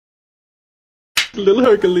Little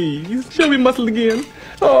Hercules, show me muscle again.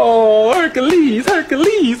 Oh, Hercules,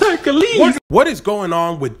 Hercules, Hercules. What is going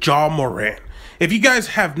on with jamorant? If you guys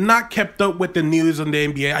have not kept up with the news on the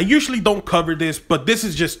NBA, I usually don't cover this, but this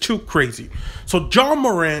is just too crazy. So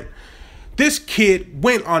jamorant, this kid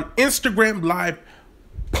went on Instagram Live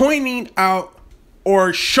pointing out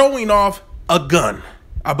or showing off a gun.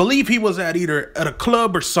 I believe he was at either at a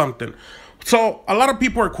club or something. So a lot of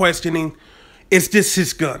people are questioning, is this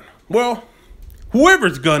his gun? Well,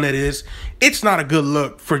 whoever's gun it is, it's not a good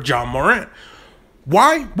look for jamorant.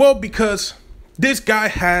 Why? Well, because this guy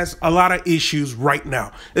has a lot of issues right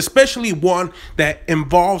now, especially one that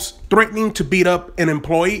involves threatening to beat up an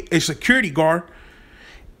employee, a security guard,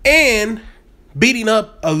 and beating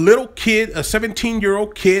up a little kid, a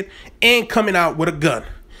 17-year-old kid, and coming out with a gun.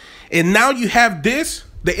 And now you have this.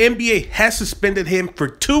 The NBA has suspended him for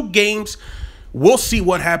 2 games. We'll see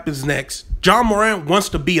what happens next. Jamorant wants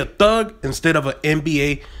to be a thug instead of an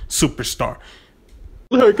NBA superstar.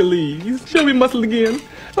 Hercules, show me muscle again.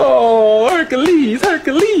 Oh, Hercules,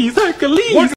 Hercules, Hercules.